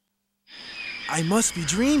I must be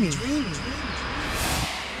dreaming.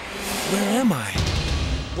 Where am I?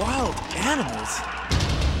 Wild animals?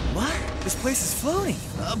 What? This place is floating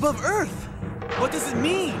above Earth. What does it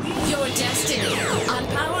mean? Your destiny on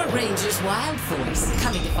Power Rangers Wild Force,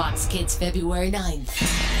 coming to Fox Kids February 9th.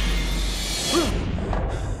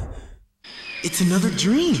 It's another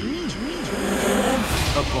dream.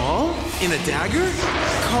 A ball? In a dagger?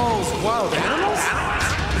 Calls wild animals?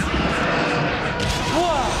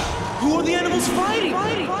 Wow! Who are the animals fighting?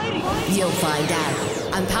 You'll find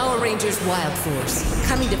out on Power Rangers Wild Force,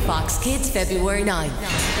 coming to Fox Kids February 9th.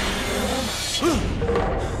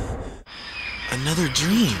 Another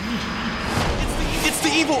dream. It's the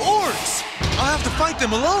evil orcs! I'll have to fight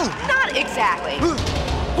them alone! Not exactly.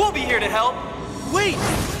 We'll be here to help. Wait!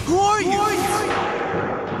 Who are you?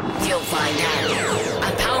 You'll find out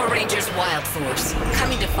on Power Rangers Wild Force,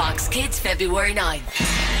 coming to Fox Kids February 9th.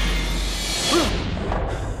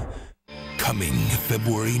 Coming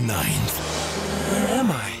February 9th. Where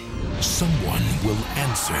am I? Someone will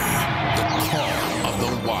answer the call of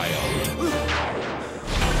the wild.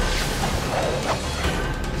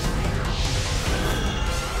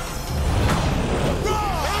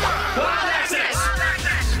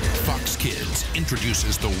 Fox Kids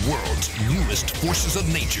introduces the world's newest forces of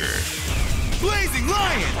nature. Blazing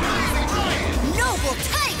Lion! Noble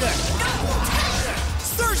Tiger!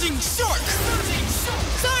 Surging Shark!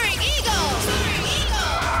 Soaring Eagle!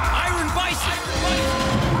 Iron Bison.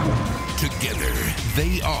 Together,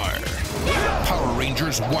 they are Power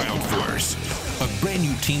Rangers Wild Force. A brand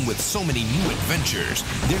new team with so many new adventures.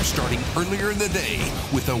 They're starting earlier in the day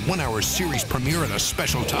with a 1-hour series premiere at a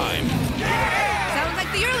special time. Sounds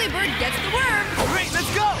like the early bird gets the worm. Great,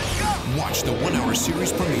 let's go. Watch the 1-hour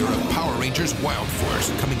series premiere of Power Rangers Wild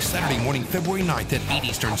Force coming Saturday morning, February 9th at 8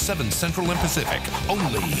 Eastern, 7 Central and Pacific,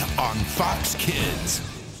 only on Fox Kids.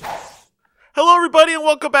 Hello, everybody, and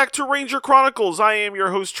welcome back to Ranger Chronicles. I am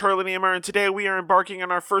your host, Charlie Nehmeyer, and today we are embarking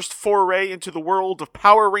on our first foray into the world of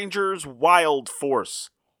Power Rangers Wild Force.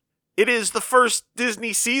 It is the first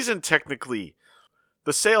Disney season, technically.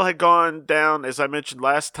 The sale had gone down, as I mentioned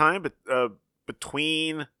last time, but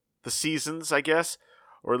between the seasons, I guess,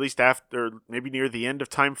 or at least after, maybe near the end of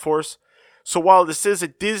Time Force. So while this is a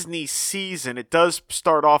Disney season, it does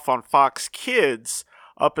start off on Fox Kids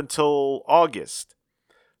up until August.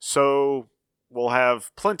 So we'll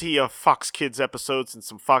have plenty of Fox Kids episodes and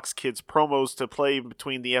some Fox Kids promos to play in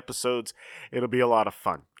between the episodes. It'll be a lot of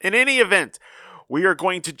fun. In any event, we are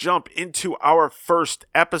going to jump into our first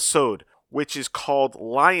episode, which is called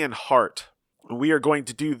Lionheart. We are going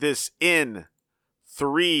to do this in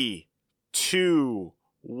 3, 2,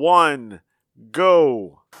 1,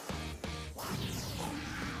 go.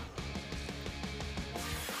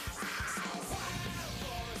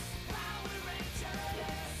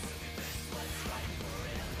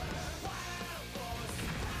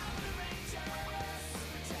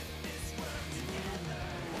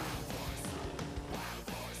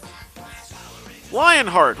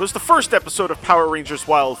 Lionheart was the first episode of Power Rangers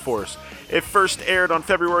Wild Force. It first aired on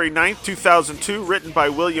February 9th, 2002, written by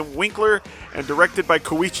William Winkler and directed by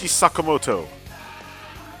Koichi Sakamoto.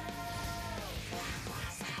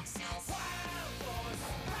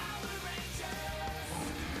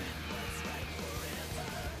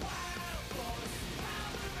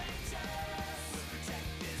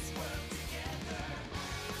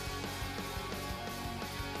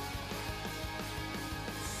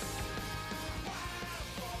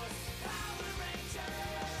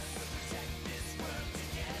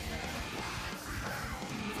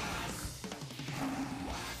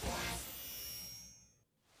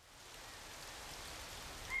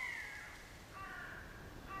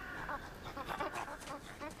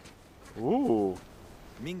 Ooh.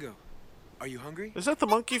 Mingo, are you hungry? Is that the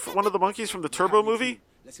monkey, one of the monkeys from the Turbo movie?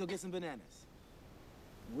 Let's go get some bananas.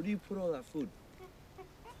 Where do you put all that food?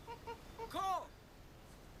 Cole.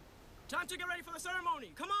 Time to get ready for the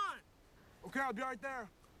ceremony. Come on. Okay, I'll be right there.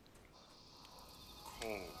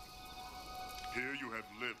 Cole, here you have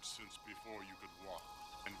lived since before you could walk,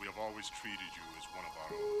 and we have always treated you as one of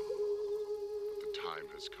our own. But the time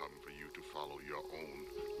has come for you to follow your own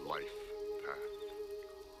life path.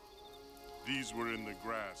 These were in the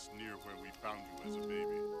grass near where we found you as a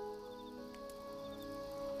baby.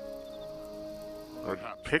 A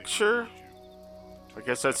Perhaps picture? they I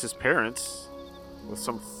guess that's his parents, with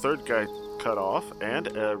some third guy cut off, and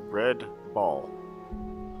a red ball.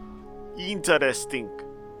 Interesting. Good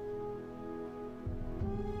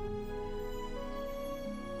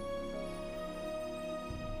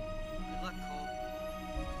luck, Cole.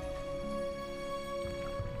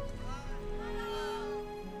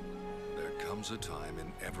 There comes a time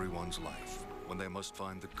in everyone's life when they must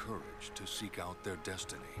find the courage to seek out their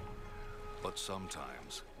destiny. But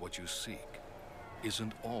sometimes what you seek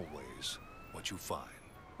isn't always what you find.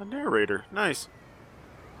 A narrator. Nice.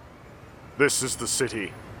 This is the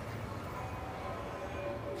city.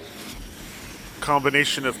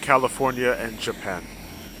 Combination of California and Japan.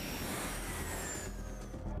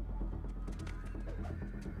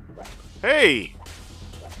 Hey!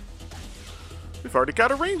 We've already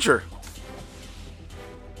got a ranger.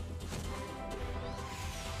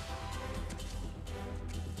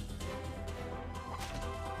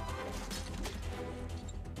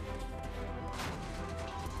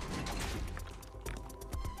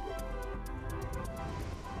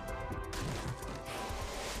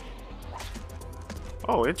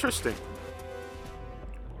 Oh, interesting.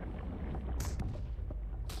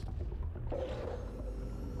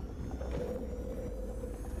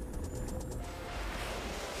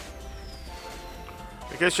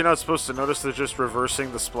 I guess you're not supposed to notice they're just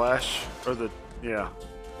reversing the splash, or the, yeah.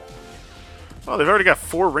 Oh, they've already got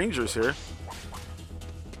 4 rangers here.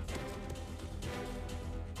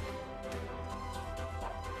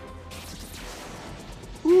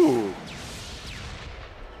 Ooh.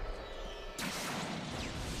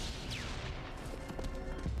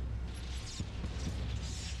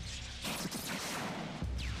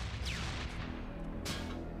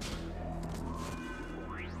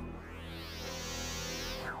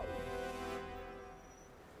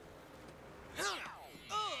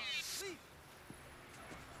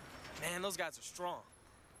 Man, those guys are strong.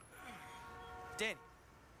 Danny,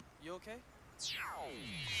 you okay?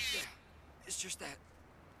 Yeah, it's just that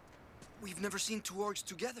we've never seen 2 orcs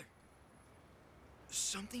together.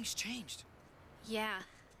 Something's changed. Yeah,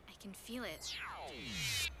 I can feel it.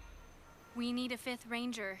 We need a 5th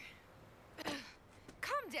ranger.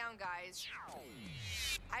 Calm down, guys.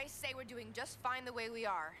 I say we're doing just fine the way we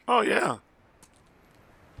are. Oh, yeah.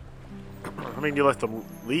 I mean, you let them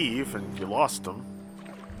leave and you lost them.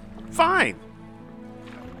 Fine.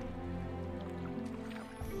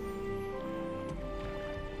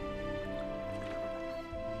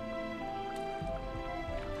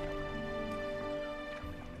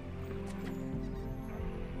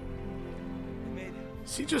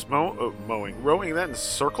 Is he just rowing that in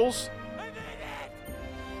circles?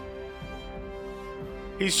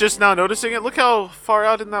 He's just now noticing it. Look how far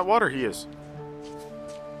out in that water he is.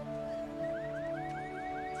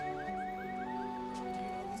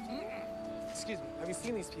 Excuse me, have you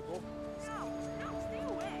seen these people? No, stay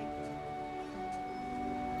away.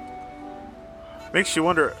 Makes you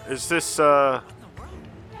wonder, is this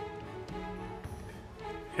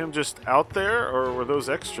him just out there, or were those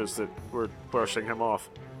extras that were brushing him off?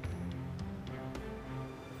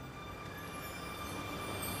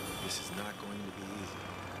 This is not going to be easy.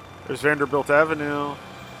 There's Vanderbilt Avenue.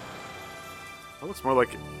 That looks more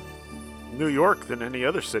like New York than any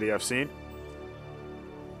other city I've seen.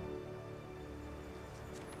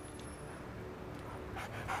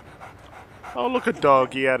 Oh, look, a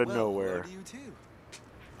doggy out of nowhere. Hello to you too.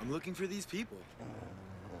 I'm looking for these people.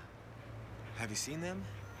 Have you seen them?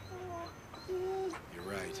 You're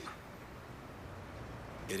right.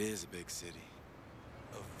 It is a big city.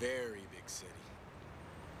 A very big city.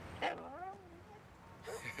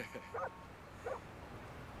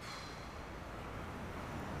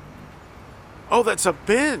 Oh, that's a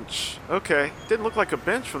bench. Okay. Didn't look like a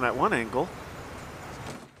bench from that one angle.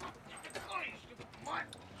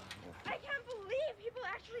 I can't believe people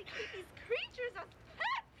actually keep these creatures as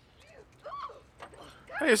pets.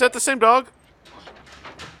 Ooh. Hey, is that the same dog?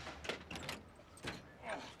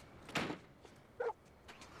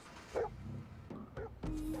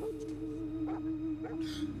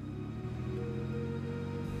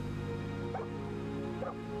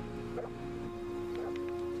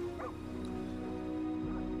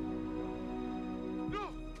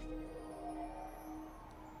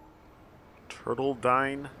 Turtle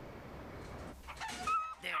Dine.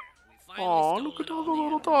 There, we finally Aw, stole look at it all the the little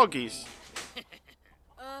animals. doggies.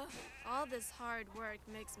 All this hard work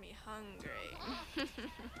makes me hungry.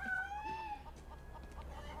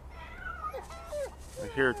 I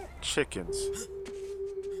hear chickens.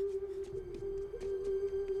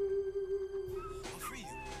 I'll free you.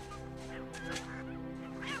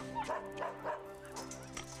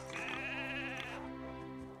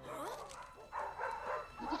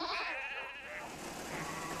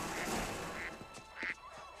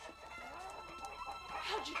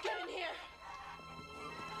 How'd you get in here?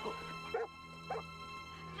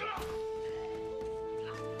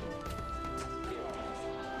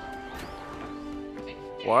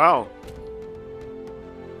 Wow.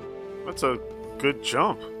 That's a good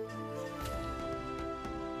jump.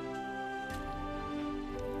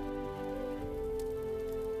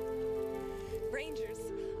 Rangers.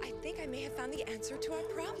 I think I may have found the answer to our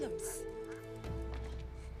problems.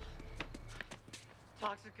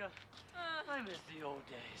 Toxica, I miss the old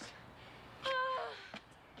days.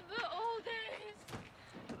 The old days.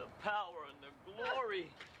 The power and the glory.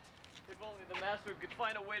 If only the Master could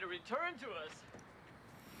find a way to return to us.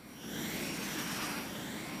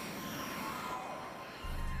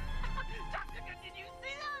 Toxica, did you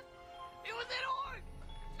see that? It was an orc!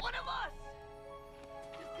 One of us!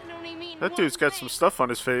 This can only mean That dude's got some stuff on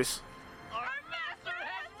his face. Our Master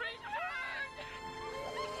has returned!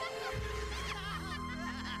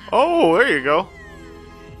 Oh, there you go.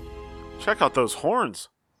 Check out those horns.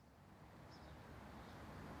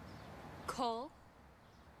 Cole?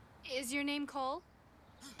 Is your name Cole?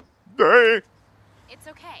 Hey. It's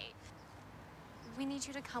okay. We need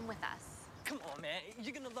you to come with us. Come on, man.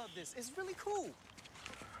 You're gonna love this. It's really cool.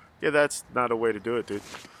 Yeah, that's not a way to do it, dude.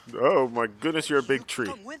 Oh my goodness, you're a big tree.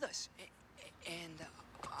 Come with us. And,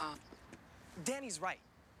 Danny's right.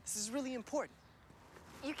 This is really important.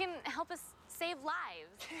 You can help us save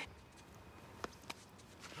lives.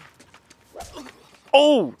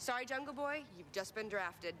 Oh! Sorry, Jungle Boy. You've just been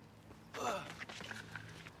drafted.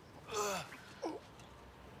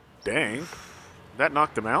 Dang. That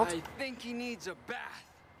knocked him out? I think he needs a bath.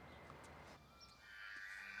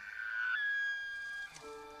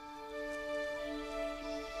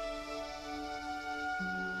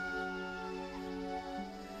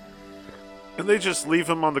 And they just leave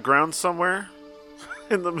him on the ground somewhere?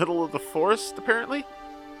 In the middle of the forest, apparently?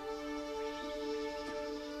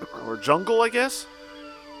 Or jungle, I guess?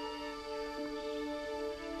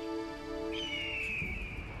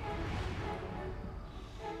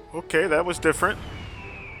 Okay, that was different.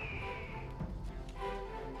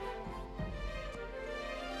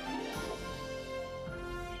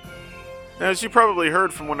 As you probably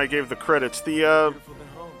heard from when I gave the credits, the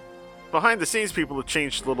behind the scenes people have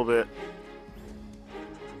changed a little bit.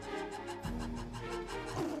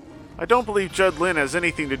 I don't believe Judd Lynn has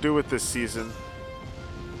anything to do with this season.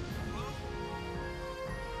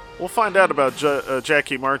 We'll find out about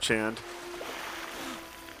Jackie Marchand.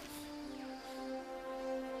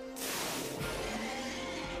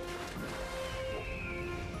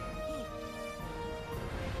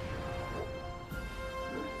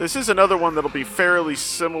 This is another one that'll be fairly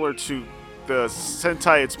similar to the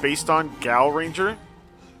Sentai it's based on, Gal Ranger.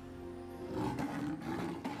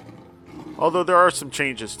 Although there are some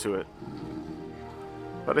changes to it.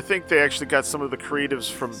 But I think they actually got some of the creatives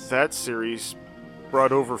from that series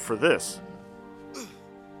brought over for this.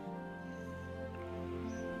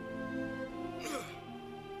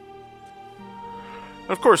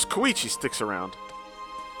 Of course, Koichi sticks around.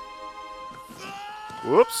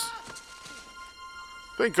 Whoops.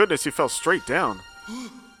 Thank goodness he fell straight down.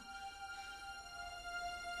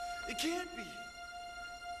 It can't be.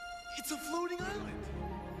 It's a floating island.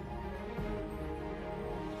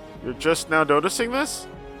 You're just now noticing this?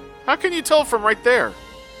 How can you tell from right there?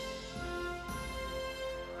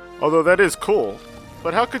 Although that is cool,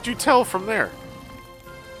 but how could you tell from there?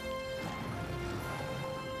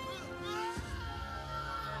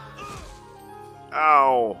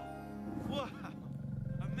 Ow. Wow.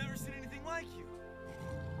 I've never seen anything like you.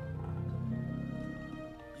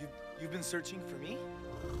 You've been searching for me?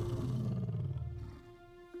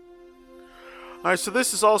 Alright, so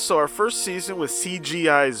this is also our first season with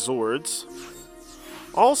CGI Zords.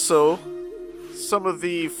 Also, some of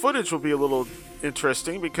the footage will be a little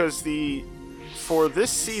interesting because for this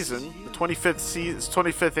season, the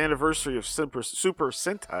 25th anniversary of Super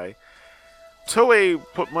Sentai, Toei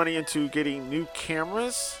put money into getting new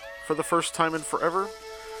cameras for the first time in forever.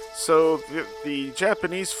 So the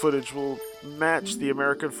Japanese footage will match the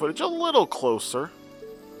American footage a little closer.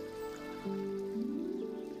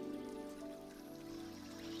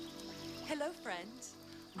 Hello, friend.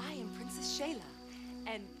 I am Princess Shayla,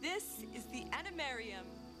 and this is the Animarium.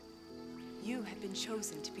 You have been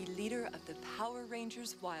chosen to be leader of the Power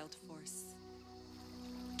Rangers Wild Force,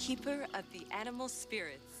 keeper of the animal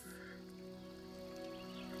spirits.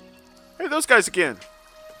 Hey, those guys again.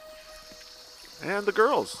 And the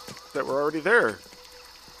girls that were already there.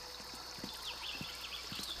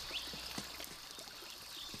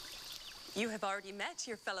 You have already met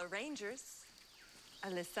your fellow Rangers.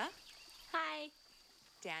 Alyssa. Hi.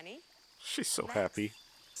 Danny. She's so happy.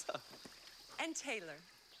 And Taylor.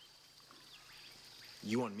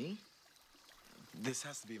 You want me? This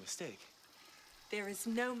has to be a mistake. There is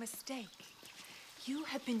no mistake. You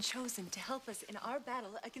have been chosen to help us in our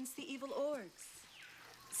battle against the evil orcs.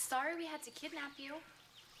 Sorry we had to kidnap you.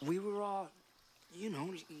 We were all,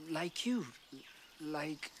 like you.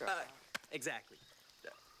 Like, Exactly.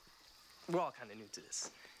 We're all kind of new to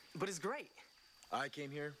this, but it's great. I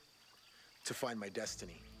came here to find my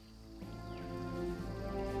destiny.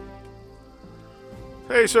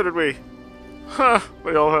 Hey, so did we. Huh,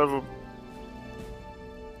 they all have them.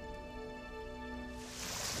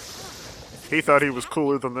 He thought he was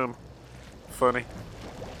cooler than them. Funny.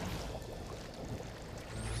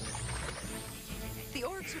 The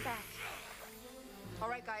orcs are back. All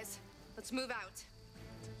right, guys, let's move out.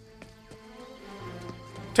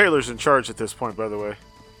 Taylor's in charge at this point, by the way.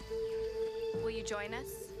 Will you join us?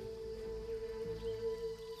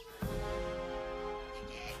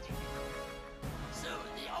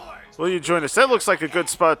 Will you join us? That looks like a good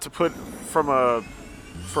spot to put for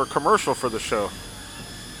a commercial for the show.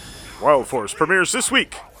 Wild Force premieres this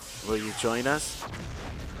week. Will you join us?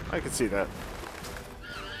 I can see that.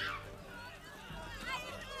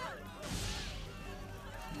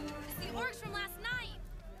 The orcs from last night.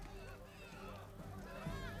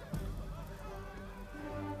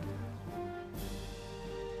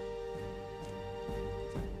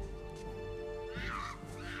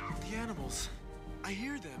 The animals. I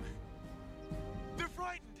hear them. They're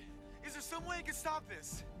frightened. Is there some way I can stop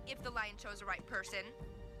this? If the lion chose the right person.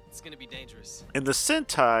 It's gonna be dangerous. In the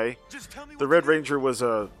Sentai, the Red Ranger was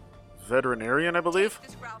a veterinarian, I believe.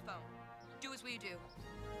 This growl phone. Do as we do.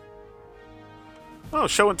 Oh,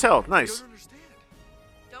 show and tell. Nice.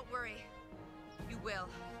 Don't worry. You will.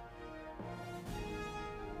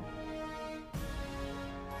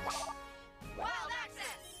 Wild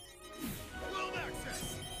access! Wild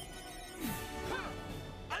access!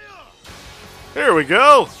 Here we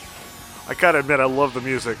go. I gotta admit, I love the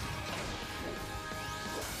music.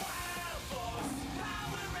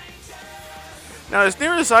 Now, as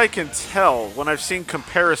near as I can tell, when I've seen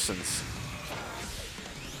comparisons,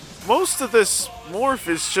 most of this morph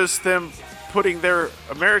is just them putting their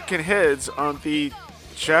American heads on the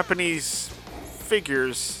Japanese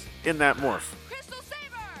figures in that morph. Crystal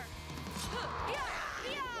Saber!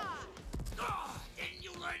 Didn't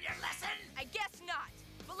you learn your lesson? I guess not.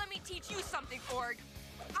 But let me teach you something, Org.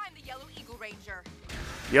 I'm the Yellow Eagle Ranger.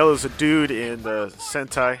 Yellow's a dude in the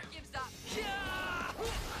Sentai.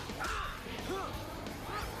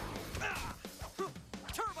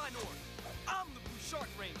 Turbine Org, I'm the Blue Shark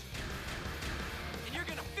Ranger. And you're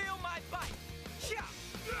gonna feel my bite.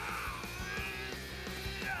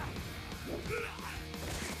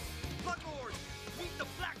 Black Org, meet the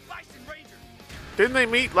Black Bison Ranger. Didn't they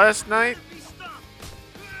meet last night?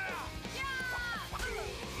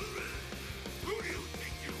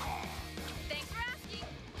 Thanks for asking.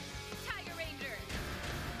 Tiger Ranger.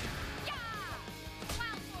 Yeah!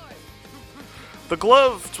 Wild Force. The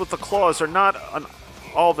gloves with the claws are not an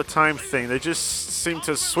all the time thing. They just seem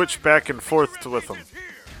to switch back and forth with them.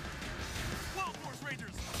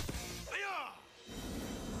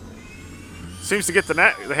 Seems to get the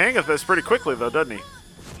hang of this pretty quickly, though, doesn't he?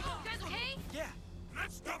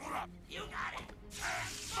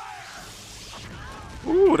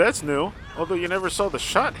 Ooh, that's new. Although you never saw the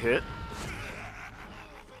shot hit.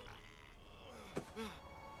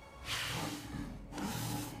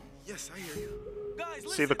 Yes, I hear you. Guys,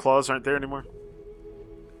 See, the claws aren't there anymore.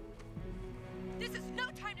 This is no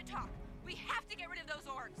time to talk. We have to get rid of those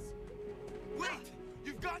orcs. Wait!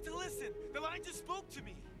 You've got to listen. The lion just spoke to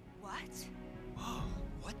me. What? Whoa,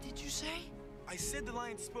 what did you say? I said the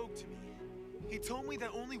lion spoke to me. He told me that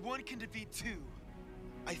only one can defeat two.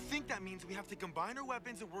 I think that means we have to combine our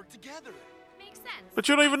weapons and work together. Makes sense. But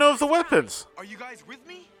you don't even know of the weapons. Are you guys with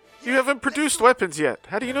me? You haven't produced weapons yet.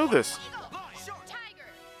 How do you know this? Tiger.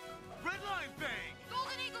 Red Lion Fang!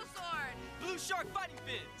 Golden Eagle Sword. Blue Shark Fighting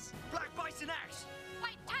Fins. Black Bison Axe.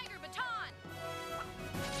 White Tiger Baton.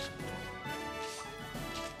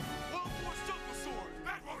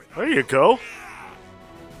 There you go.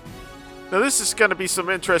 Now this is going to be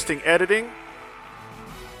some interesting editing.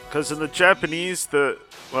 Because in the Japanese, well,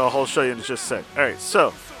 I'll show you in just a sec. Alright,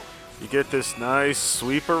 so you get this nice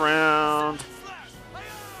sweep around.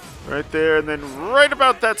 Right there, and then right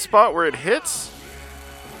about that spot where it hits,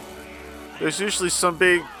 there's usually some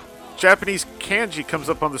big Japanese kanji comes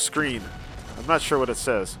up on the screen. I'm not sure what it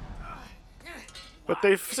says. But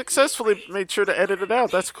they've successfully made sure to edit it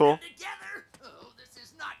out. That's cool. Oh, this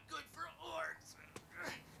is not good for orcs.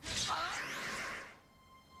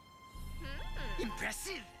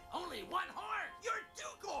 Impressive. Only one horn. You're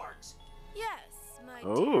two orcs. Yes, my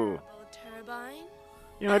Oh. terrible turbine.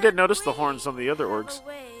 You know, I did notice the horns on the other orcs. A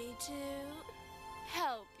way to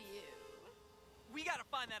help you. We gotta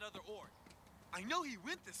find that other orc. I know he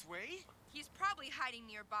went this way. He's probably hiding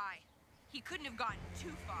nearby. He couldn't have gotten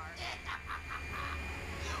too far.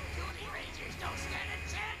 You puny rangers don't stand a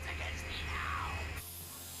chance against me now.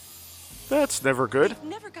 That's never good. They've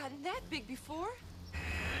never gotten that big before.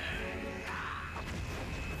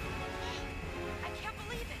 I can't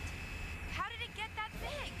believe it. How did it get that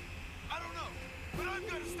big? I don't know, but I'm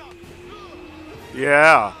gonna stop it.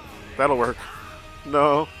 Yeah, that'll work.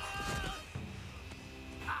 No.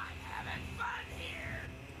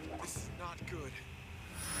 This is not good.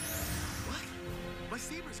 What? My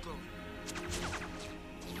saber's glowing.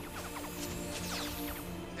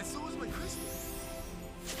 And so is my crystal.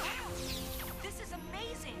 Wow, this is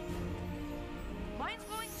amazing. Mine's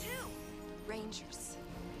glowing too. Rangers,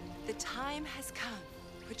 the time has come.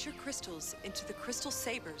 Put your crystals into the crystal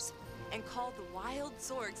sabers and call the wild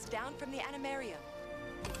Zorgs down from the Animarium.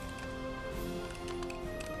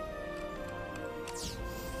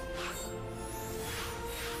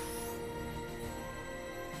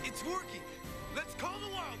 It's working. Let's call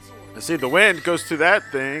the wild sword. I see the wind goes to that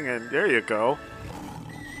thing, and there you go.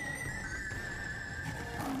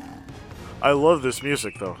 I love this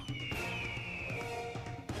music, though.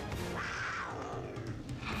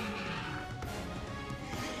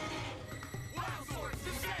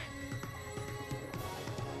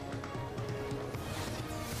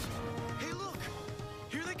 Hey, look!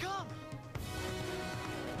 Here they come!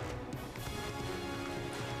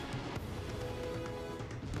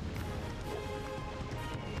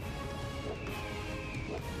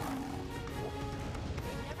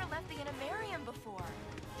 Never left the Animarium before.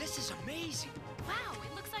 This is amazing. Wow,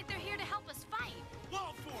 it looks like they're here to help us fight.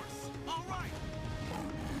 Wild Force! All right!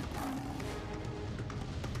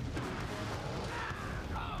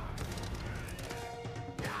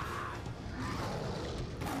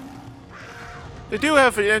 They do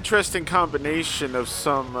have an interesting combination of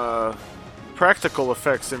some practical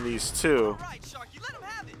effects in these, too. All right, Sharky, let him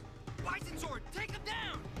have it. Bison Sword, take him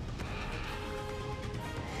down.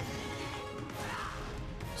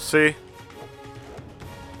 See?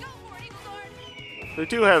 They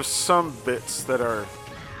do have some bits that are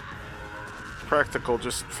practical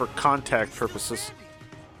just for contact purposes.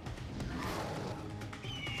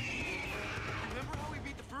 Remember how we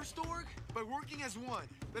beat the first org? By working as one.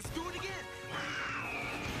 Let's do it again!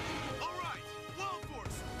 All right! Wild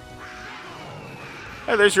Force!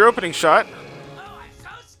 Hey, there's your opening shot. Oh, I'm so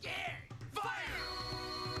scared. Fire!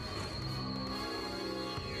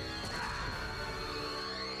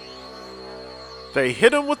 They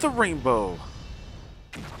hit him with the rainbow.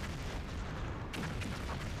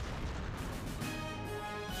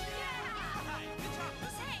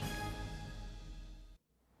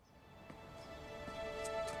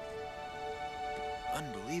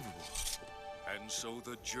 Unbelievable. And so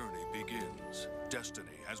the journey begins. Destiny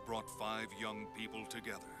has brought 5 young people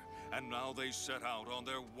together, and now they set out on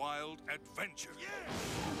their wild adventure.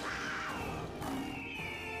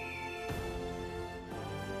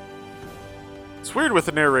 It's weird with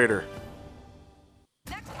the narrator.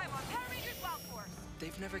 Next time on Power Rangers Wild Force.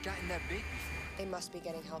 They've never gotten that big before. They must be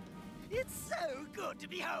getting help. It's so good to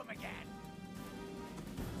be home again.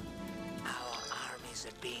 Our armies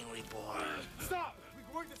are being reborn. Stop! We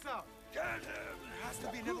can work this out. There has to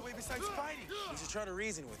be another way besides fighting. We should try to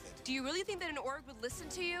reason with it. Do you really think that an org would listen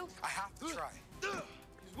to you? I have to try. Just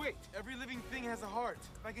wait. Every living thing has a heart.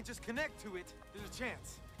 If I can just connect to it, there's a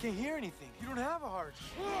chance. I can't hear anything. You don't have a heart.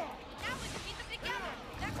 Now we can keep them together.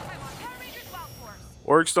 Next time on Power Rangers Wild Force.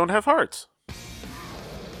 Orgs don't have hearts.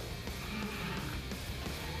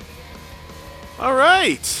 All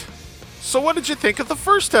right. So what did you think of the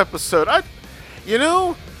first episode? You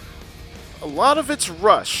know, a lot of it's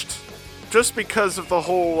rushed. Just because of the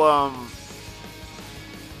whole,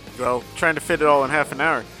 well, trying to fit it all in half an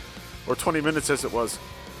hour. Or 20 minutes as it was.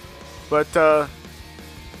 But,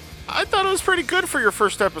 I thought it was pretty good for your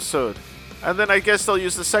first episode. And then I guess they'll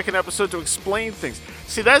use the second episode to explain things.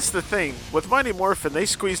 See, that's the thing. With Mighty Morphin, they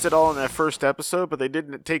squeezed it all in that first episode, but they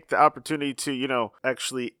didn't take the opportunity to, you know,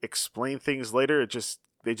 actually explain things later.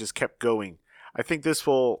 They just kept going. I think this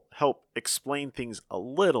will help explain things a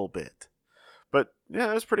little bit. But, yeah,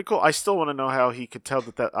 it was pretty cool. I still want to know how he could tell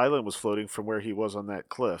that that island was floating from where he was on that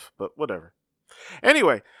cliff, but whatever.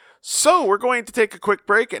 Anyway, so we're going to take a quick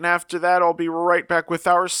break, and after that, I'll be right back with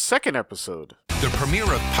our second episode. The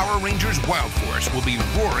premiere of Power Rangers Wild Force will be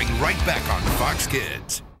roaring right back on Fox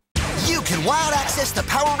Kids. You can wild access the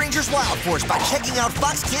Power Rangers Wild Force by checking out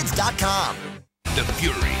foxkids.com. The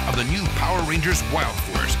fury of the new Power Rangers Wild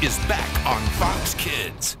Force is back on Fox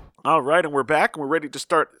Kids. All right, and we're back, and we're ready to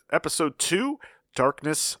start episode 2,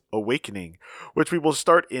 Darkness Awakening, which we will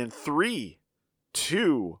start in 3,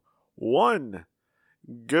 2, 1,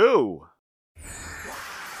 go.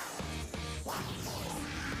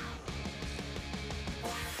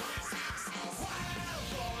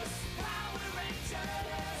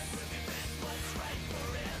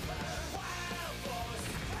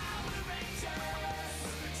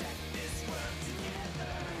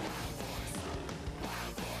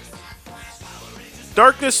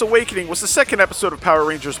 Darkness Awakening was the second episode of Power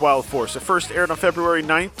Rangers Wild Force. It first aired on February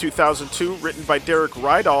 9th, 2002, written by Derek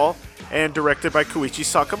Rydall and directed by Koichi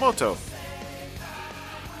Sakamoto.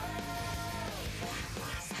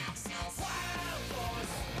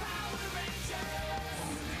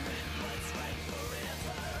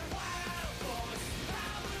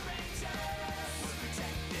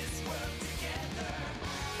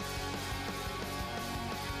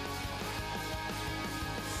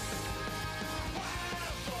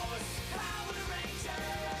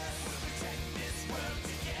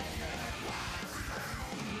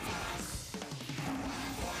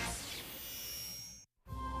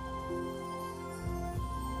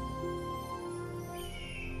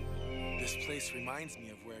 This place reminds me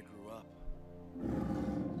of where I grew up.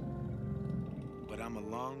 But I'm a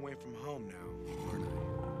long way from home now, aren't I?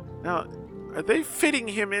 Now, are they fitting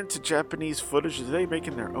him into Japanese footage? Or are they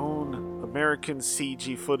making their own American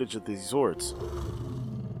CG footage of these Zords?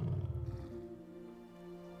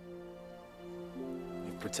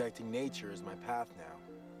 If protecting nature is my path now,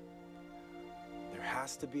 there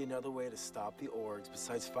has to be another way to stop the orgs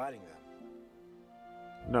besides fighting them.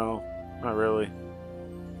 No, not really.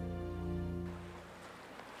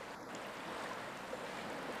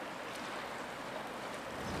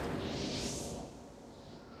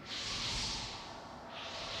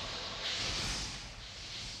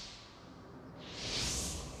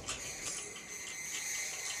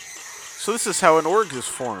 So this is how an org is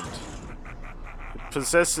formed. It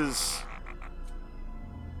possesses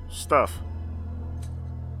stuff.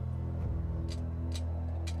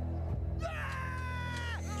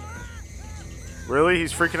 Really?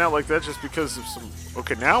 He's freaking out like that just because of some...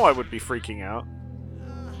 Okay, now I would be freaking out.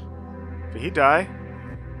 Did he die?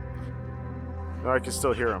 No, I can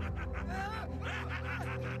still hear him.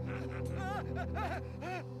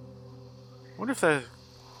 Wonder if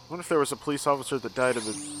there was a police officer that died in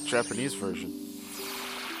the Japanese version.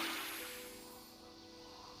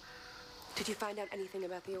 Did you find out anything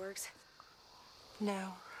about the orgs?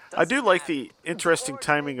 No. I do like the interesting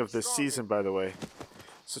timing of this season, by the way.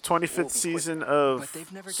 It's the 25th season of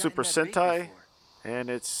Super Sentai, and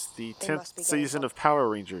it's the 10th season of Power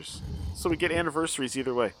Rangers. So we get anniversaries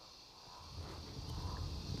either way.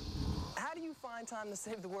 How do you find time to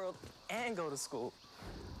save the world and go to school?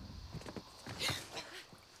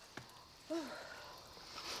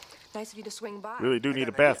 Nice of you to swing by. Really do need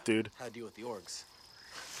a bath, dude. How to deal with the orgs.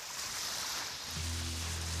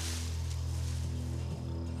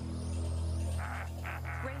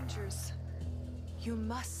 Rangers, you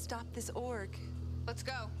must stop this org. Let's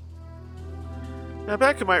go. Now,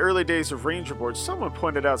 back in my early days of Ranger Board, someone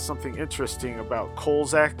pointed out something interesting about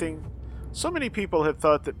Cole's acting. So many people had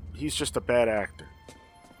thought that he's just a bad actor.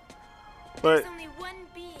 But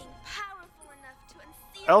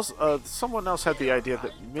someone else had the idea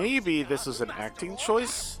that maybe this is an acting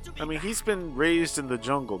choice. I mean, he's been raised in the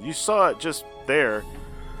jungle. You saw it just there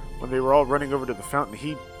when they were all running over to the fountain.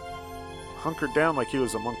 He hunkered down like he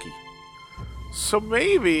was a monkey. So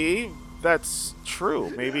maybe that's true.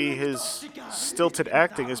 Maybe his stilted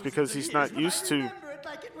acting is because he's not used to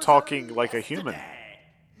talking like a human.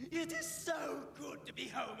 It is so good to be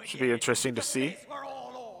home again. Should be interesting to see. Where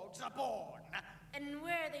all orgs are born. And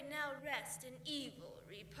where they now rest in evil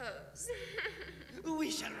repose.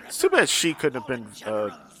 We shall It's too bad she couldn't have been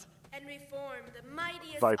and reform the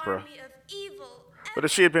mightiest Vipra. army of evil. But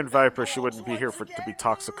if she had been Viper, she wouldn't be here to be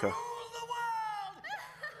Toxica.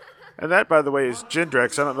 And that, by the way, is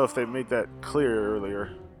Jindrax. I don't know if they made that clear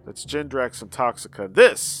earlier. That's Jindrax and Toxica.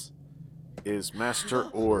 This is Master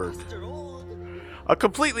Org. A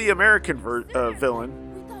completely American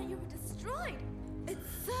villain. We thought you were destroyed. It's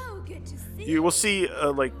so good to see. You will see,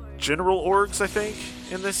 like, General Orgs, I think,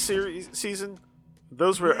 in this season.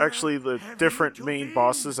 Those were actually the different main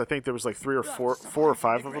bosses. I think there was like four or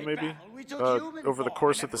five of them, maybe, over the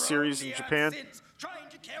course of the series in Japan.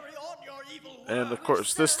 And of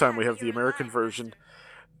course, this time we have the American version.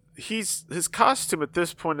 His costume at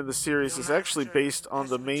this point in the series is actually based on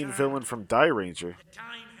the main villain from Die Ranger.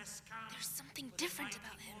 There's something different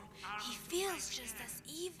about him. He feels just as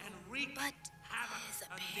evil, but his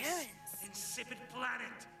appearance. Insipid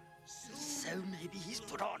planet. So maybe he's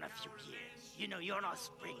put on a few years. You know, you're not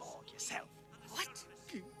spring org yourself. What?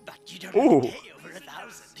 But you don't Ooh. pay over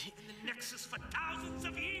 1,000. In the Nexus for thousands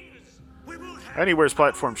of years. We will have And he wears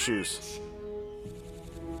platform shoes.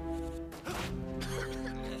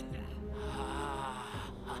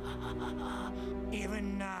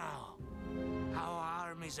 Even now, our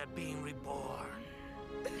armies are being reborn.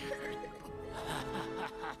 There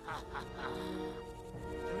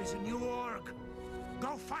is a new org.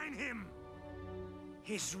 Go find him.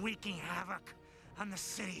 He's wreaking havoc on the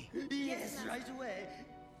city. Yes, right away.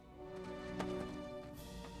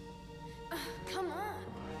 Come on.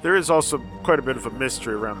 There is also quite a bit of a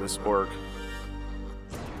mystery around this org.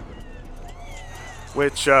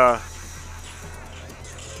 Which, that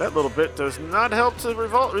little bit does not help to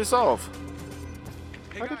resolve.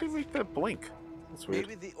 Why did he make that blink? That's weird.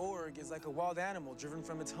 Maybe the org is like a wild animal driven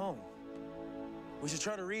from its home. We should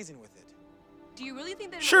try to reason with it. Do you really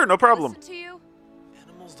think that Sure, no problem. listen to you?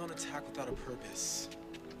 Animals don't attack without a purpose.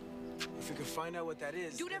 If we could find out what that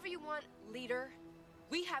is... Do whatever you want, leader.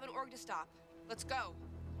 We have an org to stop. Let's go.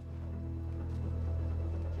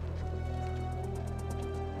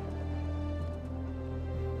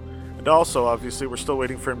 And also, obviously, we're still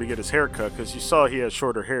waiting for him to get his hair cut, because you saw he had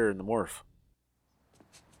shorter hair in the morph.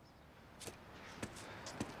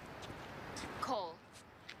 Cole,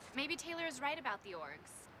 maybe Taylor is right about the orgs.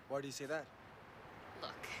 Why do you say that?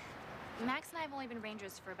 Look, Max and I have only been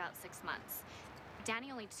Rangers for about 6 months.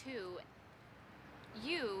 Danny only 2.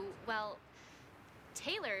 You, well,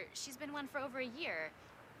 Taylor, she's been one for over a year.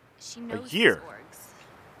 She knows A year? these orgs.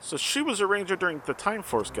 So she was a ranger during the Time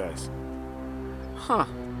Force guys. Huh.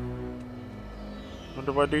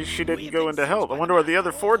 Wonder why she didn't go into help. I wonder why the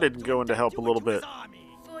other 4 didn't go into help a little bit.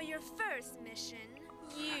 For your first mission,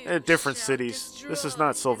 you Different shall cities. This is destroy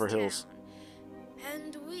not Silver this Hills. town,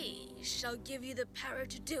 and we shall give you the power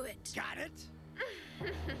to do it. Got it?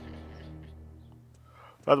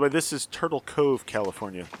 By the way, this is Turtle Cove,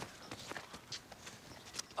 California.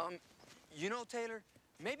 You know, Taylor,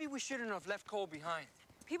 maybe we shouldn't have left Cole behind.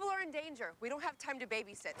 People are in danger. We don't have time to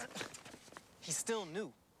babysit. He's still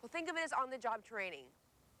new. Well, think of it as on-the-job training.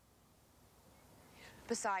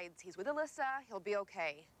 Besides, he's with Alyssa. He'll be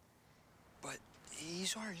okay. But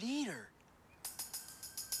he's our leader.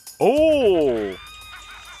 Oh!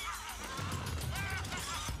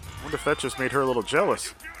 I wonder if that just made her a little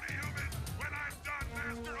jealous.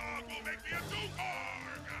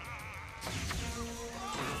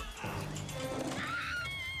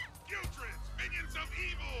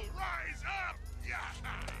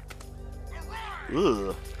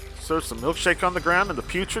 Ugh. Serve some milkshake on the ground and the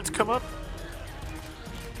putrids come up?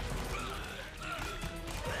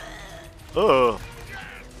 Ugh.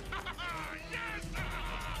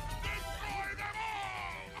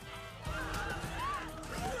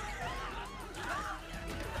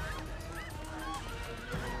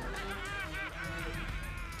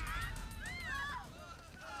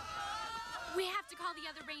 We have to call the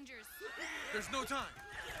other Rangers. There's no time.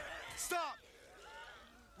 Stop!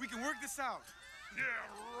 We can work this out. Yeah,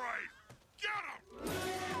 right. Get him!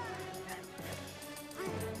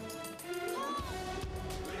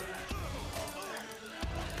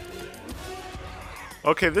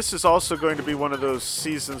 Okay, this is also going to be one of those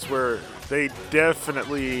seasons where they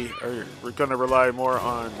definitely are going to rely more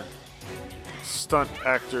on stunt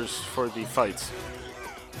actors for the fights.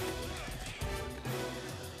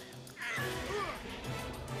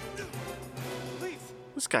 Please,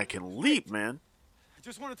 This guy can leap, man. I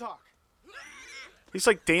just want to talk. He's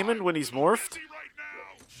like Damon when he's morphed.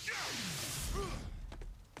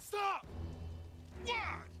 Stop!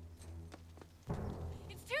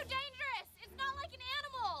 It's too dangerous. It's not like an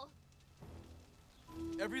animal.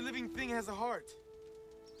 Every living thing has a heart.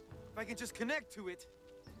 If I can just connect to it,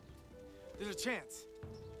 there's a chance.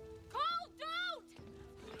 Cole, don't!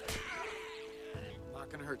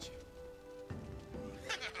 Not gonna hurt you.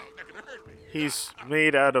 He's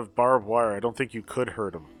made out of barbed wire. I don't think you could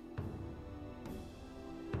hurt him.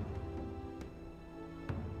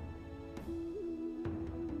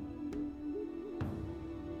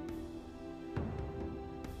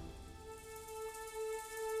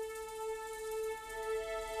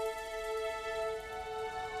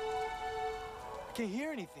 I can't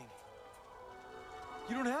hear anything.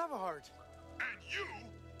 You don't have a heart. And you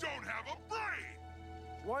don't have a brain!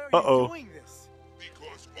 Why are Uh-oh. you doing this?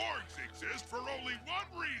 Because orgs exist for only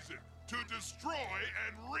one reason, to destroy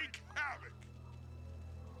and wreak havoc.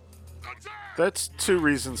 Attack! That's 2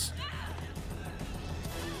 reasons.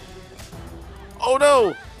 Oh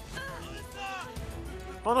no!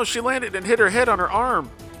 Oh no, she landed and hit her head on her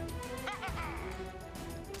arm.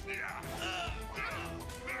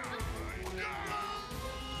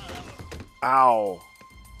 Ow.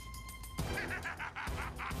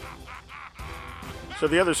 So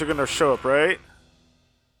the others are going to show up, right?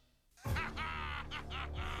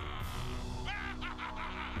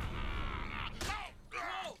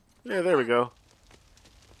 Yeah, there we go.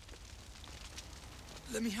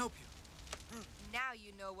 Let me help you. Now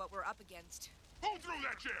you know what we're up against. Pull through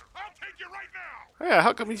that chair! I'll take you right now! Yeah,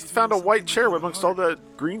 how come he found a white chair amongst all the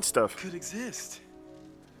green stuff? Could exist.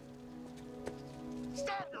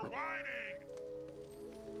 Stop your whining!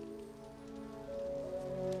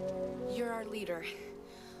 leader.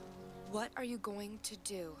 What are you going to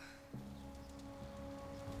do?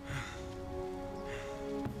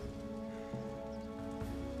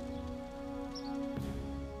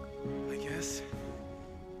 I guess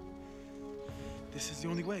this is the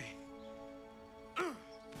only way. Come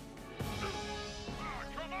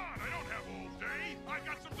on, I don't have all day. I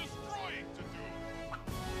got some destroying to do.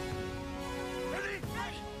 Ready?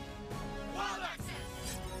 Ready. Wild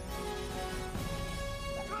access.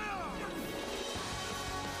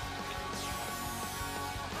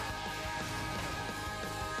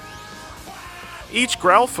 Each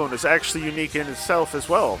Growlphone is actually unique in itself as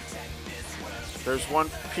well. There's one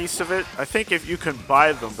piece of it, I think if you can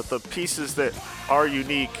buy them, but the pieces that are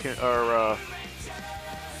unique are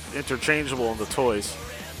interchangeable in the toys.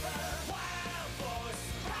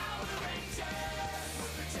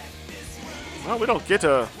 Well, we don't get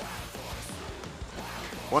a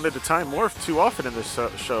one at a time morph too often in this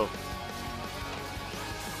show.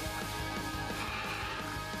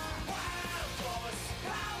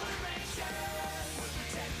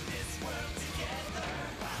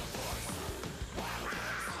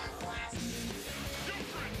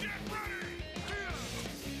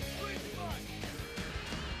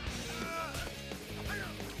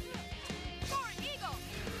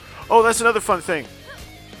 Oh, that's another fun thing.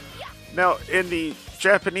 Now, in the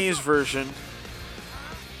Japanese version,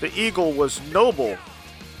 the eagle was noble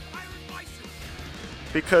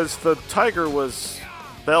because the tiger was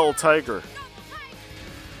Bell Tiger.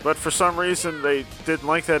 But for some reason, they didn't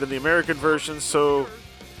like that in the American version, so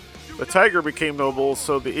the tiger became noble,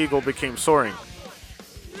 so the eagle became soaring.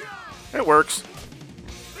 It works.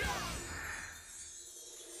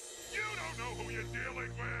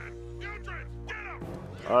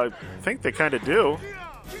 I think they kind of do.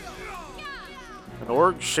 An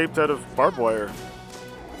org shaped out of barbed wire.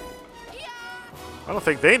 I don't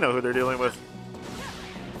think they know who they're dealing with.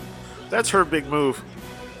 That's her big move.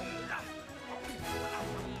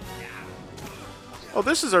 Oh,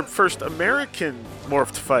 this is our first American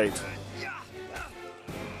morphed fight.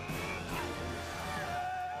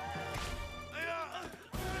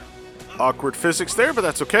 Awkward physics there, but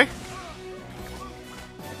that's okay.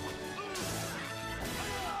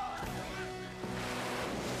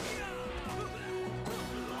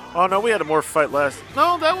 Oh no, we had a morph fight last.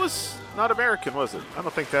 No, that was not American, was it? I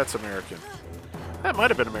don't think that's American. That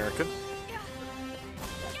might have been American.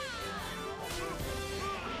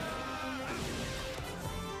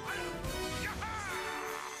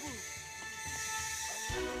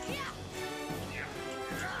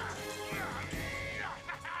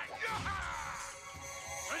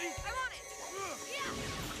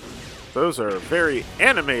 Those are very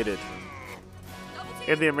animated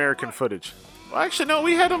in the American footage. Well, actually, no,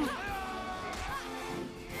 we had them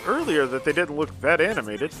earlier that they didn't look that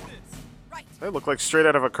animated. They look like straight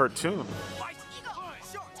out of a cartoon.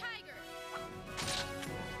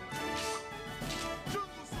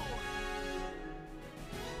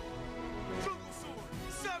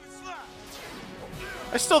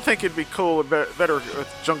 I still think it'd be cool and better with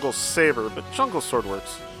Jungle Saber, but Jungle Sword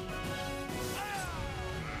works.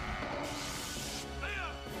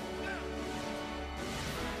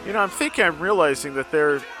 You know, I'm realizing that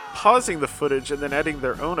they're pausing the footage and then adding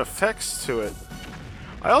their own effects to it.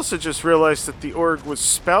 I also just realized that the org was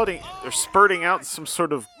spurting out some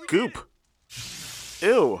sort of goop.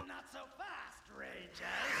 Ew.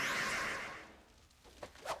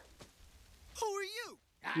 Who are you?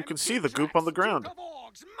 You can see the goop on the ground.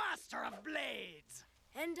 Master of blades.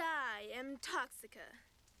 And I am Toxica,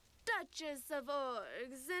 Duchess of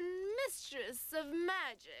Orgs and Mistress of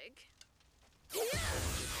Magic.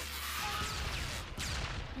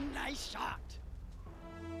 Nice shot.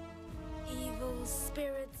 Evil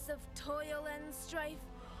spirits of toil and strife.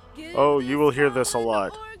 Oh, you will hear this a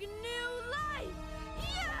lot.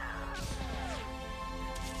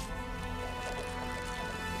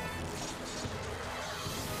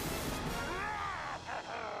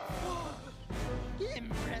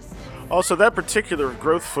 Also, that particular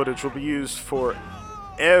growth footage will be used for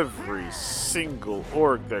every single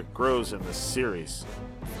org that grows in this series. So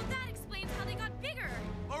that explains how they got bigger.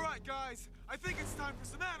 All right, guys. I think it's time for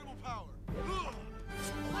some animal power.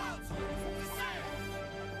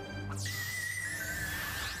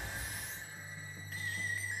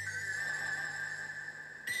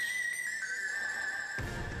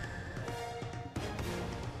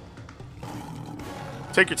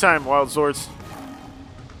 Take your time, Wild Zords.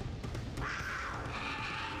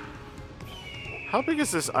 How big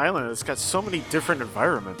is this island? It's got so many different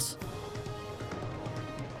environments.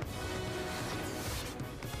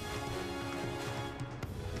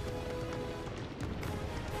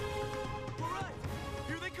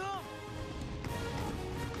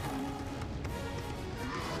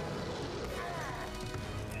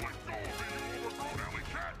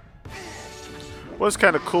 Was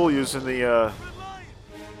kind of cool using the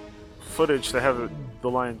footage to have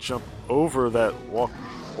the lion jump over that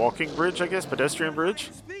walking bridge, I guess, pedestrian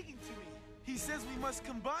bridge. Speaking to me. He says we must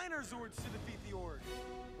combine our Zords to defeat the Org.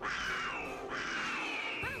 Wow,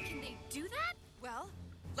 can they do that? Well,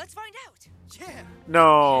 let's find out. Yeah.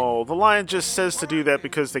 No, the lion just says to do that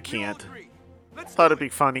because they can't. Thought it'd be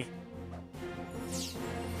funny.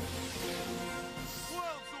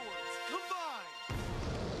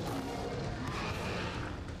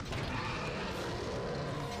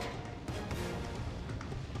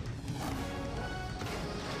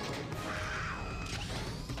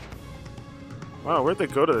 Wow, where'd they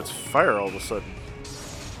go to this fire all of a sudden?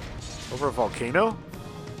 Over a volcano?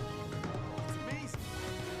 It's amazing.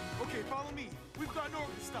 Okay, follow me. We've got Norg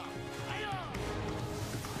to stop.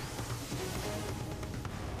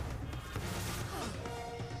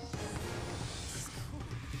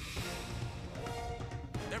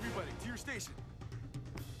 Everybody, to your station.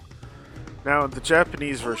 Now, in the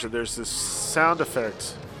Japanese version, there's this sound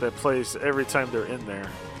effect that plays every time they're in there.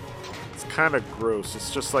 It's kind of gross.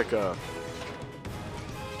 It's just like a...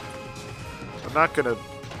 I'm not gonna...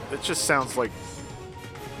 It just sounds like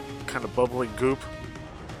kind of bubbling goop.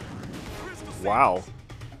 Wow.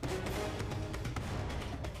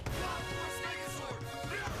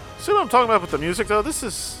 See what I'm talking about with the music, though? This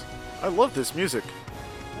is... I love this music.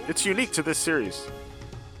 It's unique to this series.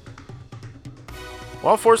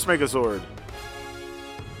 Wild Force Megazord.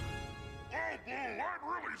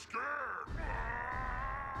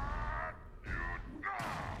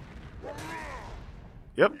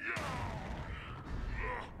 Yep.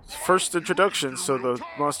 First introduction, so the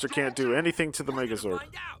monster can't do anything to the Megazord.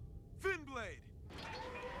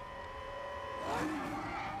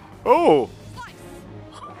 Oh!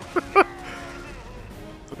 The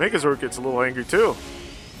Megazord gets a little angry too.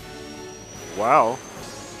 Wow.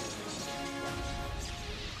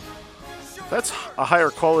 That's a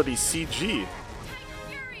higher quality CG.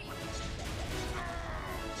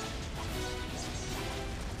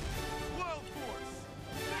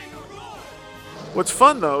 What's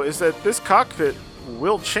fun, though, is that this cockpit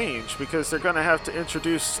will change because they're going to have to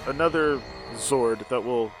introduce another Zord that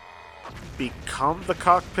will become the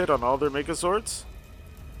cockpit on all their Megazords.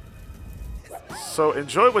 So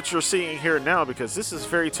enjoy what you're seeing here now because this is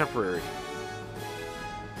very temporary.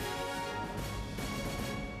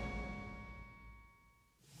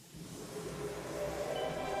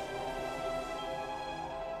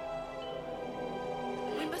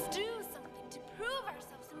 We must do something to prove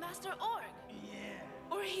ourselves to Master Org.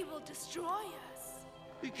 Or he will destroy us.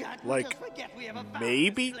 Like,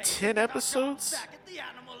 maybe 10 episodes?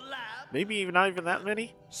 Maybe not even that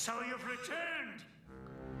many? So you've returned.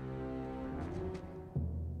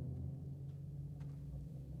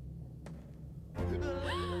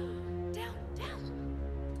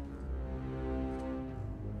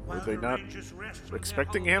 Were they not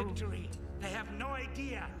expecting him? They have no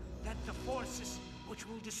idea that the forces which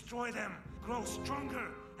will destroy them grow stronger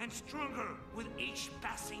and stronger with each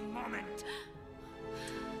passing moment.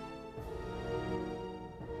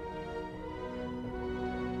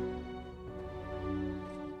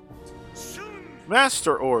 Soon,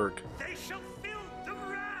 Master Org. they shall feel the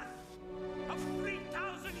wrath of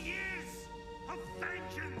 3,000 years of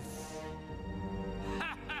vengeance.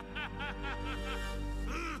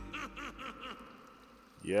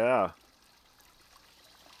 Yeah.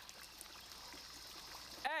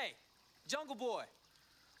 Hey, Jungle Boy.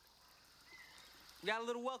 We got a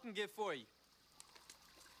little welcome gift for you.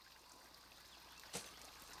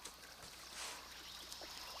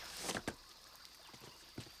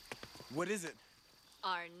 What is it?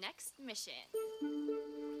 Our next mission.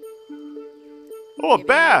 Oh, a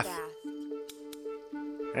bath!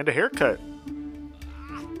 And a haircut.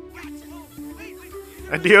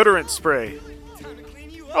 And deodorant spray.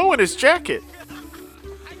 Oh, and his jacket. Not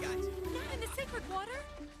in the sacred water.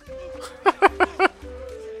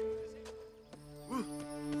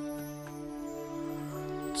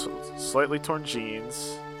 Slightly torn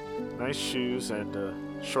jeans, nice shoes, and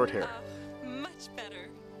short hair. Much better.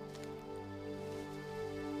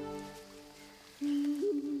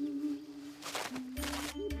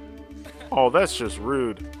 Oh, that's just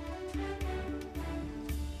rude.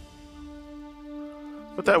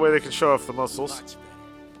 But that way they can show off the muscles.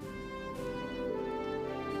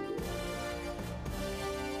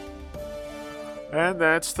 And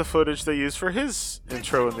that's the footage they used for his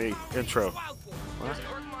intro in the intro. What?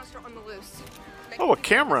 Oh, a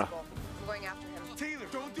camera. I'm going after him. Taylor,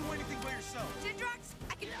 don't do anything by yourself. Tindrax,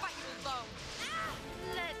 I can fight you alone.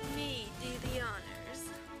 Let me do the honors.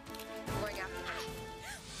 I'm going after him.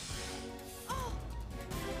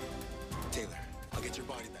 Taylor, I'll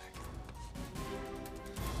body back.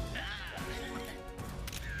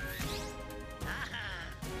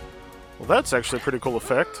 Well, that's actually a pretty cool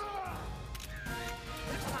effect.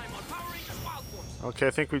 Okay,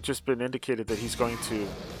 I think we've just been indicated that he's going to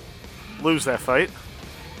lose that fight.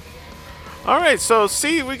 Alright, so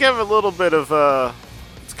see, we give a little bit of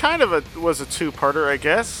it's kind of was a two-parter, I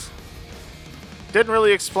guess. Didn't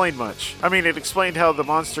really explain much. I mean, it explained how the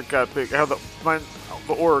monster got big, how the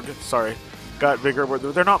org, sorry, got bigger.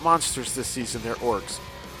 They're not monsters this season, they're orgs.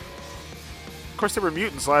 Of course, they were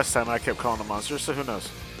mutants last time, I kept calling them monsters, so who knows.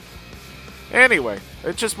 Anyway,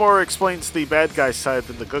 it just more explains the bad guy's side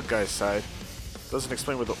than the good guy's side. Doesn't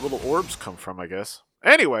explain where the little orbs come from, I guess.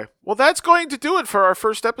 Anyway, well, that's going to do it for our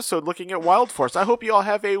first episode looking at Wild Force. I hope you all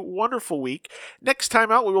have a wonderful week. Next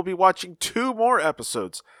time out, we will be watching 2 more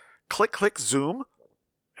episodes. Click, Click, Zoom,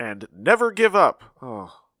 and Never Give Up.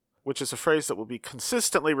 Oh, which is a phrase that will be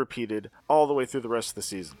consistently repeated all the way through the rest of the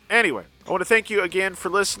season. Anyway, I want to thank you again for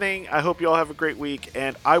listening. I hope you all have a great week,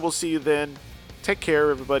 and I will see you then. Take care,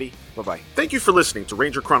 everybody. Bye-bye. Thank you for listening to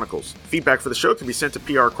Ranger Chronicles. Feedback for the show can be sent to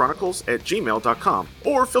prchronicles@gmail.com,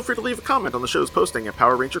 or feel free to leave a comment on the show's posting at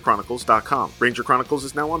powerrangerchronicles.com. Ranger Chronicles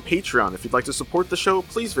is now on Patreon. If you'd like to support the show,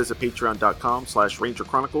 please visit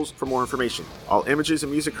patreon.com/rangerchronicles for more information. All images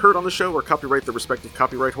and music heard on the show are copyright the respective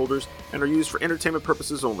copyright holders and are used for entertainment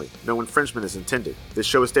purposes only. No infringement is intended. This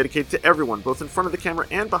show is dedicated to everyone, both in front of the camera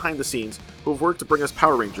and behind the scenes, who have worked to bring us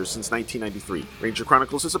Power Rangers since 1993. Ranger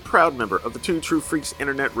Chronicles is a proud member of the Two True Freaks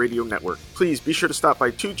Internet Radio Network. Please be sure to stop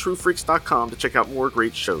by twotruefreaks.com to check out more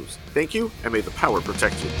great shows. Thank you, and may the power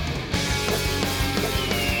protect you.